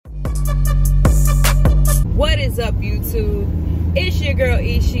What is up, YouTube? It's your girl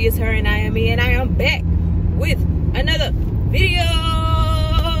E, she is her, and I am me, and I am back with another video.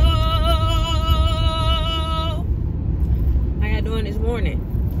 How y'all doing this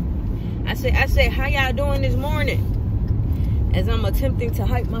morning? I say how y'all doing this morning? As I'm attempting to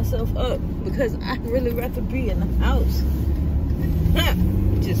hype myself up because I'd really rather be in the house.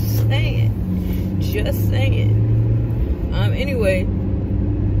 Just saying. Anyway,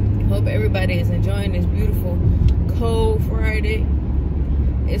 hope everybody is enjoying this beautiful cold Friday.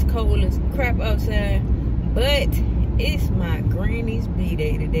 It's cold as crap outside, but it's my granny's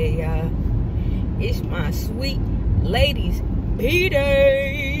b-day today, y'all. It's my sweet lady's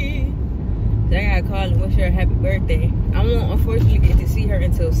b-day. So I gotta call and wish her a happy birthday. I won't unfortunately get to see her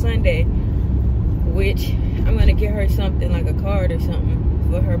until Sunday, which I'm gonna get her something like a card or something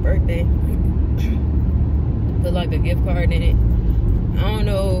for her birthday. Put like a gift card in it. I don't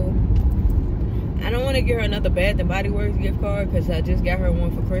know. I don't want to get her another Bath & Body Works gift card because I just got her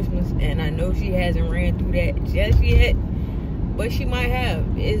one for Christmas, and I know she hasn't ran through that just yet, but she might have.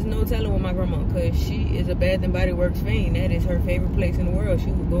 It's no telling with my grandma because she is a Bath & Body Works fiend. That is her favorite place in the world. She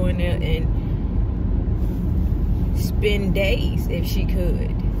would go in there and spend days if she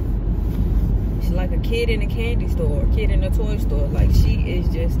could. She's like a kid in a candy store, a kid in a toy store. Like, she is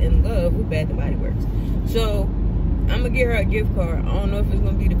just in love with Bath & Body Works. So I'm gonna get her a gift card. I don't know if it's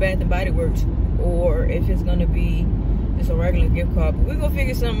gonna be the Bath & Body Works or if it's gonna be just a regular gift card, but we're gonna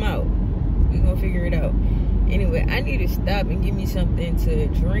figure something out. We're gonna figure it out. Anyway, I need to stop and give me something to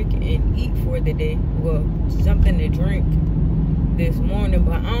drink and eat for the day. Well, something to drink this morning,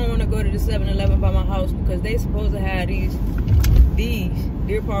 but I don't want to go to the 7-Eleven by my house because they supposed to have these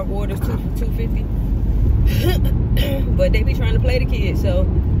Deer Park waters 2 for $2.50. But they be trying to play the kids, so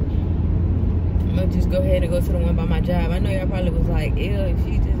I'm gonna just go ahead and go to the one by my job. I know y'all probably was like, ew, if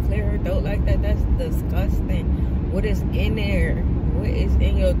she just clear her throat like that, that's disgusting. What is in there? What is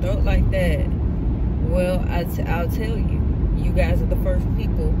in your throat like that? Well, I'll tell you. You guys are the first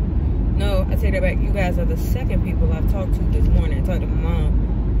people. No, I take that back. You guys are the second people I've talked to this morning. I talked to my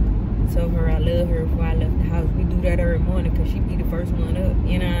mom. I told her I love her before I left the house. We do that every morning because she be the first one up.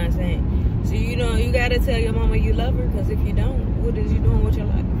 You know what I'm saying? So, you know, you got to tell your mama you love her, because if you don't, what is you doing with your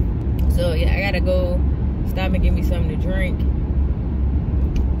life? So, yeah, I got to go stop and get me something to drink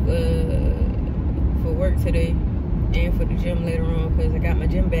for work today and for the gym later on, because I got my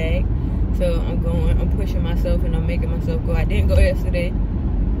gym bag. So, I'm pushing myself and I'm making myself go. I didn't go yesterday.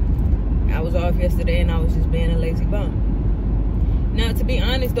 I was off yesterday and I was just being a lazy bum. Now, to be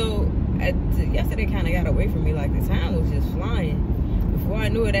honest though, yesterday kind of got away from me. Like, the time was just flying. Before I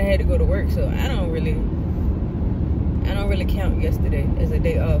knew it, I had to go to work. So I don't really count yesterday as a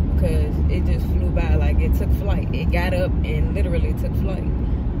day off because it just flew by. Like, it took flight. It got up and literally took flight.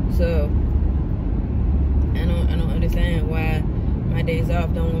 So I don't understand why my days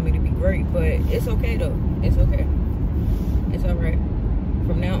off don't want me to be great, but it's okay though. It's okay. It's all right.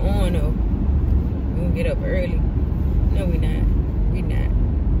 From now on though, we're gonna get up early. No, we not.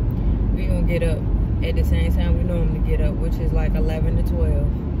 We gonna get up at the same time we normally get up, which is like 11 to 12.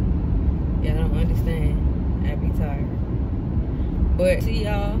 Y'all don't understand. I be tired. But see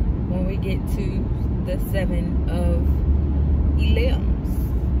y'all when we get to the 7-Elevens.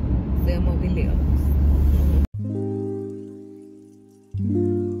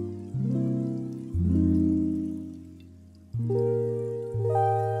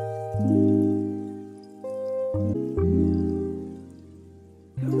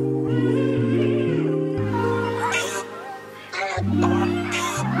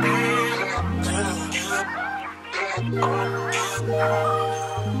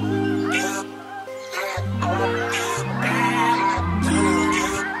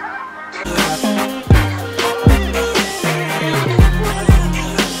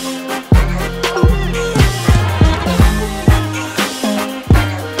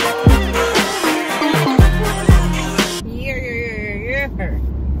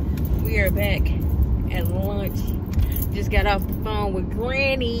 We are back at lunch. Just got off the phone with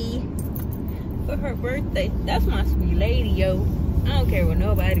Granny for her birthday. That's my sweet lady, yo. I don't care what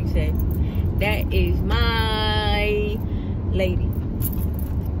nobody say. That is my lady.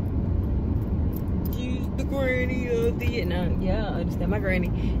 She's the granny of the Vietnam. Yeah, I understand my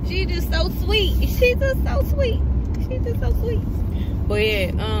granny. She's just so sweet. She's just so sweet. But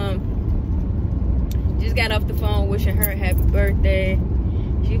yeah, just got off the phone wishing her a happy birthday.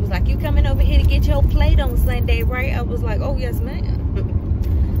 She was like, you coming over here to get your plate on Sunday, right? I was like, oh, yes, ma'am.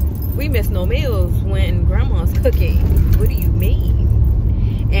 We miss no meals when grandma's cooking. What do you mean?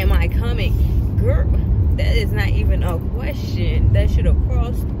 Am I coming? Girl, that is not even a question that should have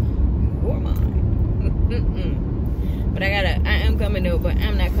crossed your mind. know, but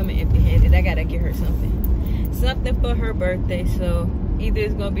I'm not coming empty-handed. I gotta get her something for her birthday. So either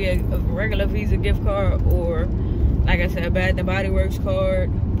it's gonna be a regular Visa gift card, or like I said, a Bath and Body Works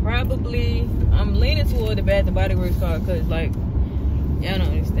card. Probably I'm leaning toward the Bath and Body Works card, because like, y'all don't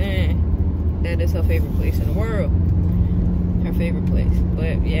understand, that is her favorite place in the world. Her favorite place.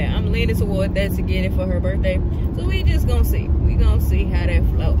 But yeah, I'm leaning toward that to get it for her birthday. So we just gonna see. We gonna see how that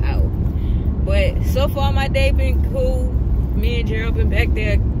flow out. But so far my day been cool. Me and Gerald been back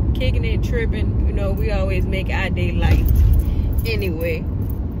there kicking it, tripping. You know, we always make our day light anyway.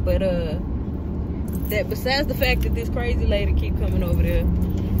 But that besides the fact that this crazy lady keep coming over there,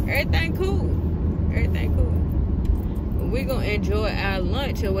 everything cool. Everything cool. We gonna enjoy our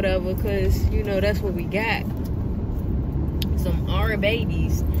lunch or whatever, cause you know that's what we got. Some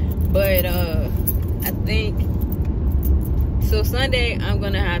babies. But I think so Sunday I'm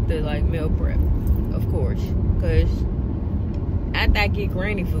gonna have to like meal prep, of course, cause after I get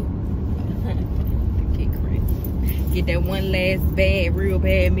granny food, get that one last bad, real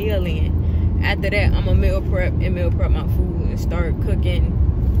bad meal in. After that, I'm gonna meal prep my food and start cooking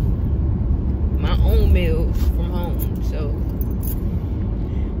my own meals from home. So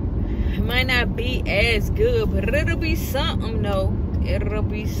it might not be as good, but it'll be something though. It'll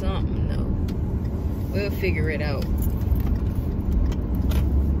be something though. We'll figure it out.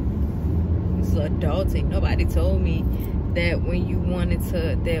 This is adulting. Nobody told me that when you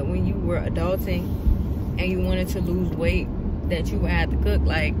were adulting and you wanted to lose weight, that you would have to cook.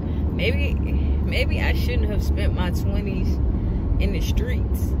 Like, maybe I shouldn't have spent my 20s in the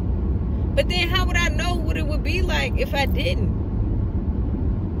streets. But then how would I know what it would be like if I didn't?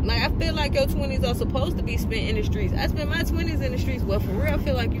 Like, I feel like your 20s are supposed to be spent in the streets. I spent my 20s in the streets. Well, for real, I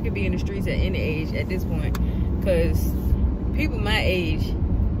feel like you could be in the streets at any age at this point. Because people my age,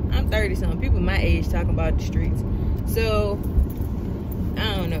 I'm 30-something, people my age talking about the streets. So,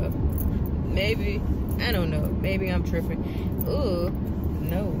 I don't know. Maybe, I don't know. Maybe I'm tripping. Ugh,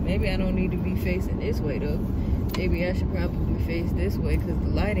 no. Maybe I don't need to be facing this way, though. Maybe I should probably face this way, because the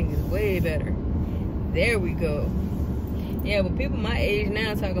lighting is way better. There we go. Yeah, but people my age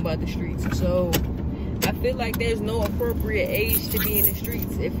now talk about the streets. So, I feel like there's no appropriate age to be in the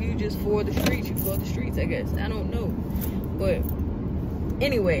streets. If you just for the streets, you for the streets, I guess. I don't know. But,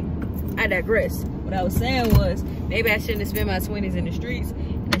 anyway, I digress. What I was saying was, maybe I shouldn't have spent my 20s in the streets,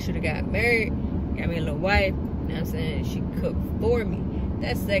 and I should have got married, got me a little wife. You know what I'm saying? She cooked for me.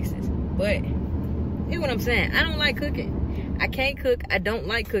 That's sexist. But, you know what I'm saying? I don't like cooking. I can't cook. I don't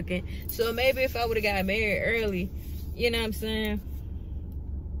like cooking. So maybe if I would have got married early, you know what I'm saying?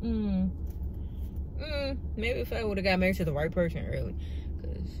 Maybe if I would have got married to the right person early.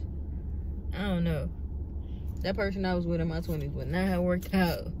 Because, I don't know. That person I was with in my 20s would not have worked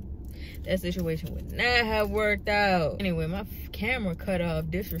out. That situation would not have worked out. Anyway, my camera cut off.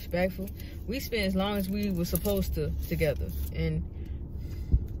 Disrespectful. We spent as long as we were supposed to together. And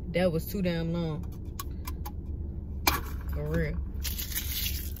that was too damn long. For real.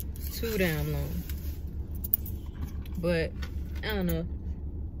 Too damn long. But, I don't know.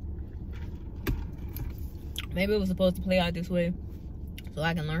 Maybe it was supposed to play out this way so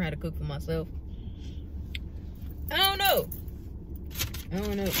I can learn how to cook for myself. I don't know. I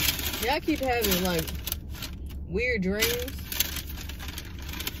don't know. Y'all keep having, like, weird dreams.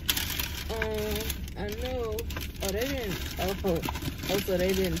 I know. Oh, they didn't. Oh, so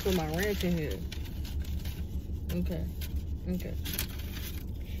they didn't put my ranch in here. Okay. Okay.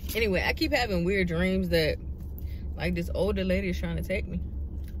 Anyway, I keep having weird dreams that, like, this older lady is trying to take me.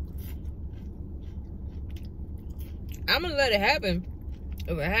 I'm gonna let it happen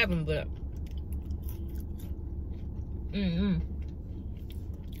if it happens, but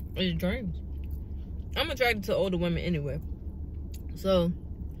it's dreams. I'm attracted to older women anyway. So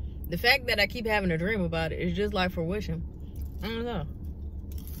the fact that I keep having a dream about it is just like fruition. I don't know.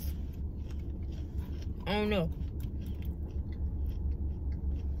 I don't know.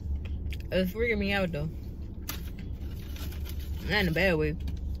 It's freaking me out though. Not in a bad way.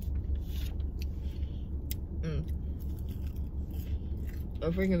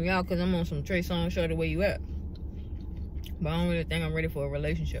 It's freaking me out because I'm on some Trey Songz Shorty Where You At. But I don't really think I'm ready for a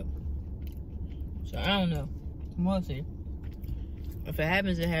relationship. So I don't know. We'll see. If it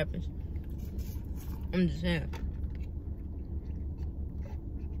happens, it happens. I'm just saying.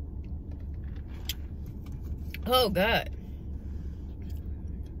 Oh God.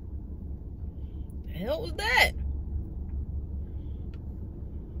 The hell was that?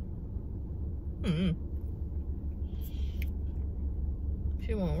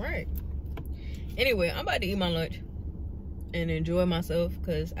 She won't right. Anyway, I'm about to eat my lunch and enjoy myself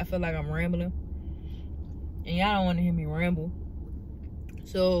because I feel like I'm rambling. And y'all don't want to hear me ramble.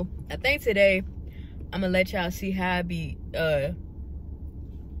 So I think today I'm gonna let y'all see how I be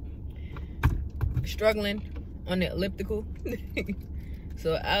struggling on the elliptical.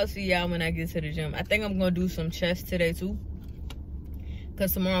 So I'll see y'all when I get to the gym. I think I'm gonna do some chest today too,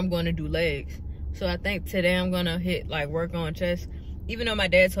 because tomorrow I'm going to do legs. So I think today I'm gonna hit like work on chest. Even though my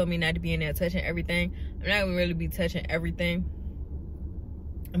dad told me not to be in there touching everything, I'm not gonna really be touching everything.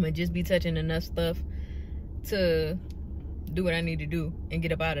 I'm gonna just be touching enough stuff to do what I need to do and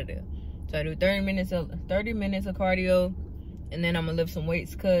get up out of there. So I do 30 minutes of cardio, and then I'm gonna lift some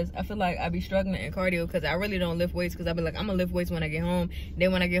weights, because I feel like I be struggling in cardio because I really don't lift weights, because I be like, I'm gonna lift weights when I get home.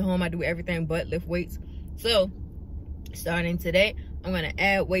 Then when I get home, I do everything but lift weights. So starting today, I'm gonna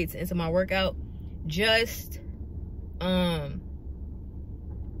add weights into my workout. Just on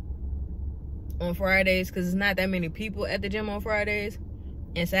Fridays, because it's not that many people at the gym on Fridays,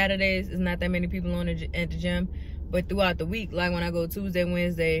 and Saturdays it's not that many people at the gym. But throughout the week, like when I go Tuesday,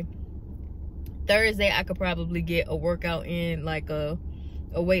 Wednesday, Thursday, I could probably get a workout in, like a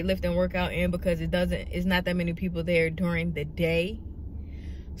weightlifting workout in, because it's not that many people there during the day.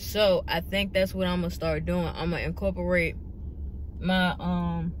 So I think that's what I'm gonna start doing. I'm gonna incorporate my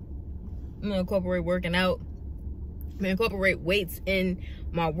working out. I'm gonna incorporate weights in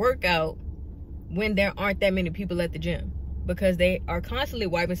my workout when there aren't that many people at the gym, because they are constantly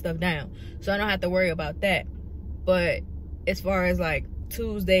wiping stuff down, so I don't have to worry about that. But as far as like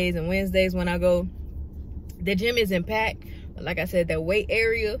Tuesdays and Wednesdays when I go, the gym isn't packed. But like I said, that weight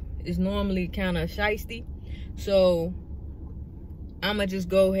area is normally kind of shiesty. So I'm going to just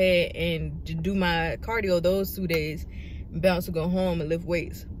go ahead and do my cardio those 2 days, and bounce to go home and lift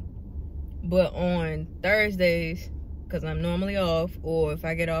weights. But on Thursdays, because I'm normally off, or if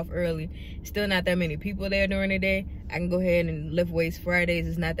I get off early, still not that many people there during the day, I can go ahead and lift weights. Fridays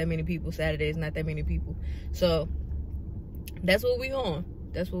is not that many people. Saturdays not that many people. So that's what we on.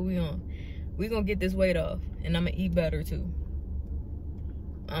 That's what we on. We gonna get this weight off, and I'm gonna eat better too.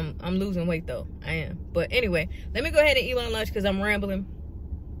 I'm losing weight though. I am. But anyway, let me go ahead and eat my lunch, because I'm rambling.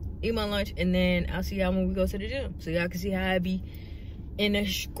 Eat my lunch, and then I'll see y'all when we go to the gym, so y'all can see how I be in there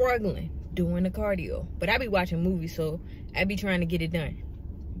struggling doing the cardio. But I be watching movies, so I be trying to get it done.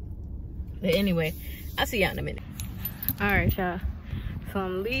 But anyway, I'll see y'all in a minute. All right, y'all. So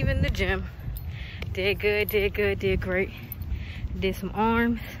I'm leaving the gym. Did good, did great. Did some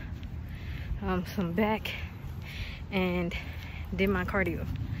arms, some back, and did my cardio.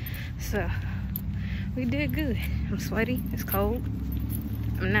 So we did good. I'm sweaty, it's cold,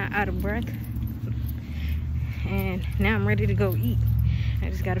 I'm not out of breath, and now I'm ready to go eat. I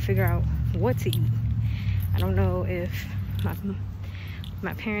just got to figure out what to eat. I don't know if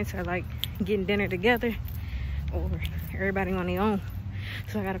my parents are like getting dinner together, or everybody on their own.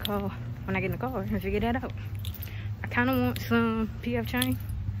 So I gotta call when I get in the car and figure that out. I kind of want some PF Chang.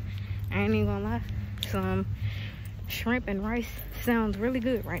 I ain't even gonna lie. Some shrimp and rice sounds really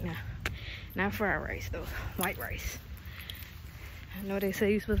good right now. Not fried rice though, white rice. I know they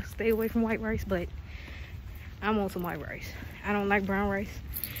say you're supposed to stay away from white rice, but I want some white rice. I don't like brown rice.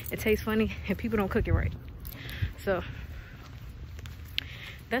 It tastes funny and people don't cook it right. So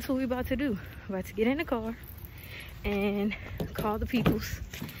that's what we about to do. We're about to get in the car and call the peoples,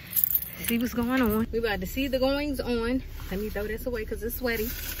 see what's going on. We about to see the goings on. Let me throw this away because it's sweaty,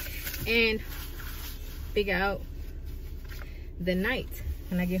 and figure out the night.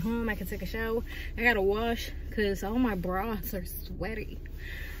 When I get home, I can take a shower. I gotta wash because all my bras are sweaty.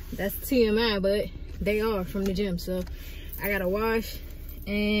 That's TMI, but they are from the gym. So I gotta wash,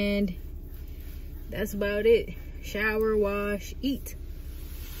 and that's about it. Shower, wash, eat.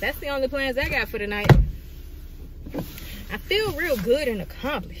 That's the only plans I got for the night. I feel real good and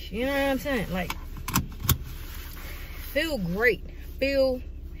accomplished. You know what I'm saying? Like, feel great. Feel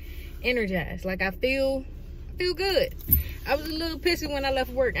energized. Like, I feel good. I was a little pissy when I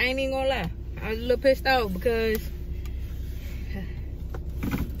left work. I ain't even gonna lie. I was a little pissed off because,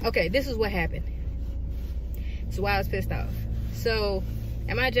 okay, this is what happened. So why I was pissed off. So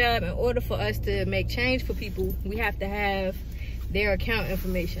at my job, in order for us to make change for people, we have to have their account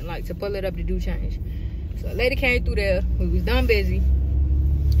information, like to pull it up to do change. So a lady came through there. We was done busy.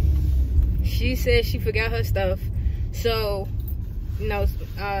 She said she forgot her stuff. So, you know,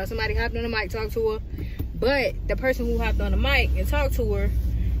 somebody hopped on the mic, talked to her. But the person who hopped on the mic and talked to her,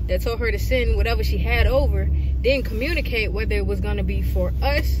 that told her to send whatever she had over, didn't communicate whether it was going to be for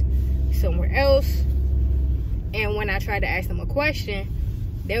us, somewhere else. And when I tried to ask them a question,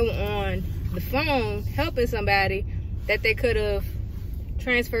 they were on the phone helping somebody that they could have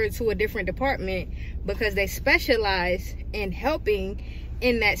transferred to a different department because they specialize in helping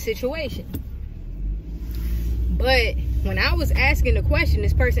in that situation. But when I was asking the question,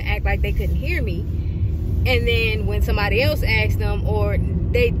 this person act like they couldn't hear me. And then when somebody else asked them, or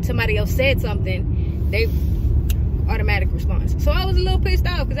somebody else said something, they automatic response. So I was a little pissed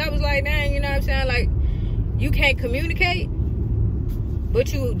off, because I was like, dang, you know what I'm saying? Like, you can't communicate,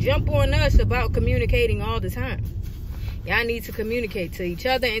 but you jump on us about communicating all the time. Y'all need to communicate to each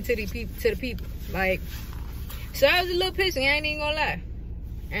other and to the people. Like, so I was a little pissy. I ain't even gonna lie.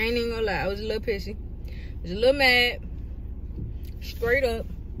 I was a little pissy. I was a little mad. Straight up.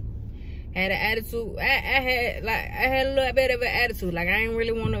 Had an attitude. I had a little bit of an attitude. Like, I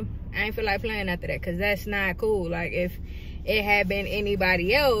ain't feel like playing after that, because that's not cool. Like, if it had been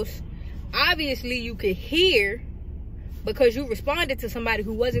anybody else, obviously you could hear, because you responded to somebody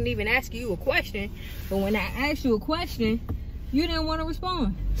who wasn't even asking you a question. But when I asked you a question, you didn't want to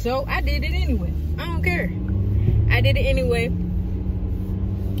respond. So I did it anyway. I don't care. I did it anyway.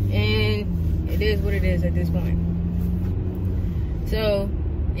 And it is what it is at this point. So,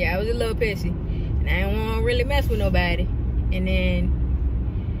 yeah, I was a little pissy. And I didn't want to really mess with nobody. And then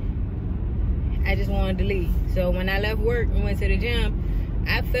I just wanted to leave. So when I left work and went to the gym,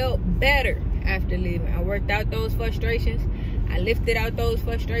 I felt better after leaving. I worked out those frustrations. I lifted out those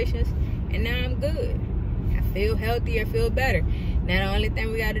frustrations. And now I'm good. I feel healthy. I feel better. Now the only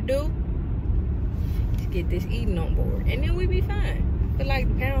thing we got to do is get this eating on board. And then we be fine. I feel like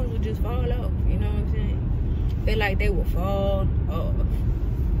the pounds will just fall off. You know what I'm saying? I feel like they will fall off.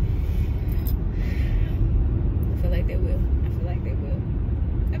 I feel like they will. I feel like they will.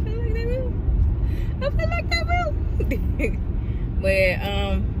 I feel like they will. I feel like they will. But,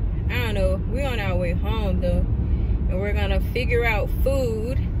 I don't know. We're on our way home, though. And we're going to figure out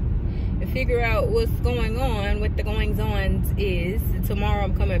food and figure out what's going on, what the goings-ons is. Tomorrow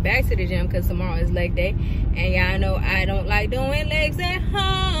I'm coming back to the gym, because tomorrow is leg day. And y'all know I don't like doing legs at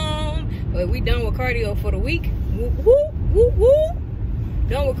home. But we done with cardio for the week. Woo, woo, woo, woo.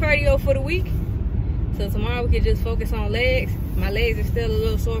 Done with cardio for the week. So tomorrow we can just focus on legs. My legs are still a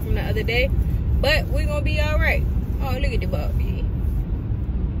little sore from the other day. But we're going to be all right. Oh, look at the puppy.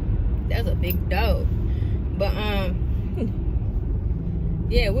 That's a big dog. But,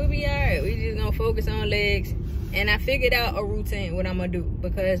 yeah, we'll be all right. We just going to focus on legs. And I figured out a routine, what I'm going to do.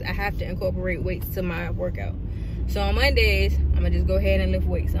 Because I have to incorporate weights to my workout. So on Mondays, I'm going to just go ahead and lift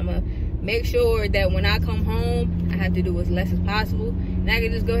weights. I'm going to make sure that when I come home, I have to do as less as possible. And I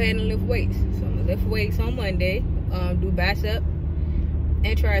can just go ahead and lift weights. So I'm going to lift weights on Monday. Do bicep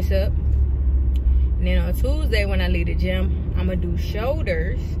and tricep. And then on Tuesday, when I leave the gym, I'm going to do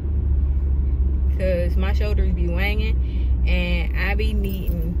shoulders. Because my shoulders be wanging. And I be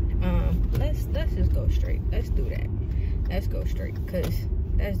needing, let's just go straight. Let's do that. Let's go straight. Because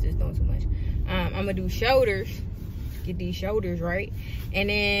that's just doing too much. I'm going to do shoulders. Get these shoulders right. And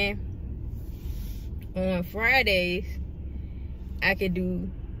then on Fridays, I could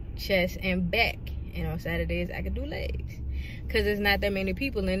do chest and back. And on Saturdays, I could do legs. Because there's not that many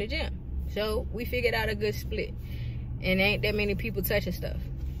people in the gym. So we figured out a good split. And there ain't that many people touching stuff.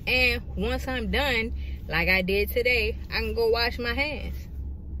 And once I'm done, like I did today, I can go wash my hands.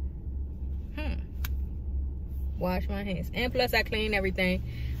 Wash my hands. And plus I clean everything.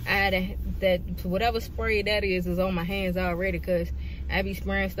 I had that whatever spray that is on my hands already, because I be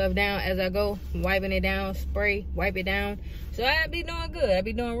spraying stuff down as I go, wiping it down, spray, wipe it down. So I be doing good. I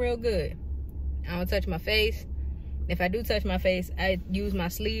be doing real good. I don't touch my face. If I do touch my face, I use my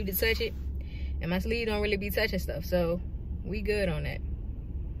sleeve to touch it. And my sleeve don't really be touching stuff. So we good on that.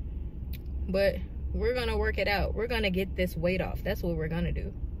 But we're going to work it out. We're going to get this weight off. That's what we're going to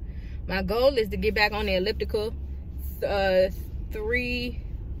do. My goal is to get back on the elliptical 3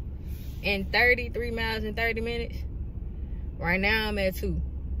 miles in 30 minutes. Right now I'm at 2.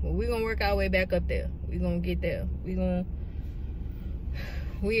 But we're going to work our way back up there. We're going to get there.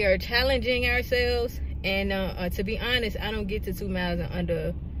 We are challenging ourselves. And to be honest, I don't get to 2 miles in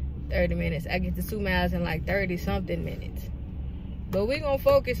under 30 minutes. I get to 2 miles in like 30 something minutes. But we're going to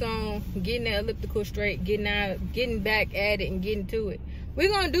focus on getting the elliptical straight, getting back at it and getting to it. We're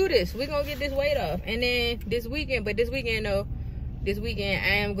going to do this. We're going to get this weight off. And then this weekend,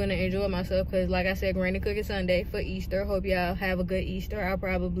 I am going to enjoy myself because, like I said, Granny Cooking Sunday for Easter. Hope y'all have a good Easter. I'll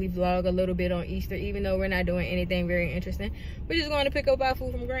probably vlog a little bit on Easter, even though we're not doing anything very interesting. We're just going to pick up our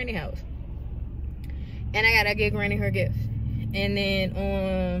food from Granny's house. And I got to get Granny her gift. And then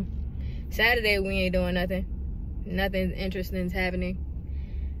on Saturday, we ain't doing nothing. Nothing interesting is happening.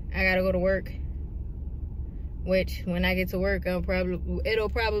 I got to go to work. Which, when I get to work, it'll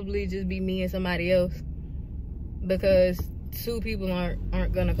probably just be me and somebody else. Because 2 people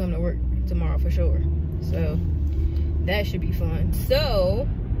aren't gonna come to work tomorrow for sure. So that should be fun. So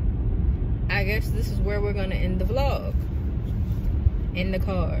I guess this is where we're gonna end the vlog. in the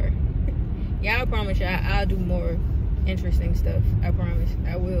car. Yeah, I promise y'all I'll do more interesting stuff. I promise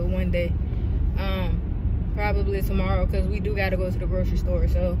I will one day. Probably tomorrow, because we do gotta go to the grocery store,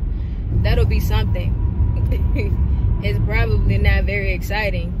 so that'll be something. It's probably not very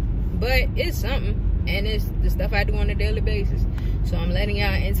exciting, but it's something, and it's the stuff I do on a daily basis. So I'm letting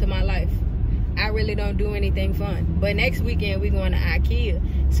y'all into my life. I really don't do anything fun, but next weekend we going to IKEA,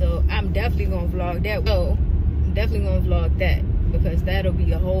 so I'm definitely gonna vlog that. So I'm definitely gonna vlog that, because that'll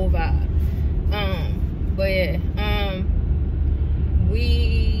be a whole vibe. But yeah,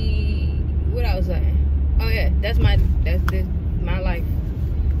 what I was saying, oh yeah, that's my life.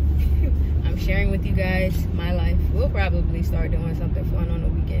 I'm sharing with you guys my life. We'll probably start doing something fun on the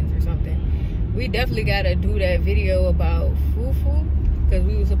weekends or something. We definitely gotta do that video about Fufu, because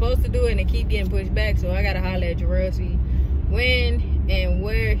we were supposed to do it and it keep getting pushed back. So I gotta holler at Jarrell, see when and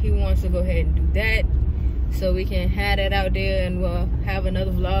where he wants to go ahead and do that, so we can have that out there, and we'll have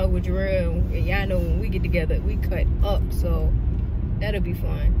another vlog with Jarrell. And y'all know when we get together, we cut up, so that'll be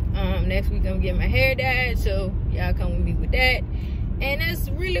fun. Next week I'm getting my hair dyed, so y'all come with me with that. And that's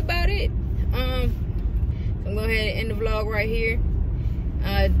really about it. So I'm gonna go ahead and end the vlog right here.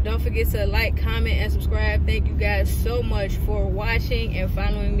 Don't forget to like, comment, and subscribe. Thank you guys so much for watching and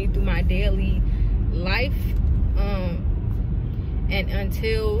following me through my daily life. And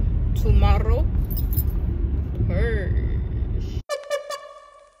until tomorrow, peace.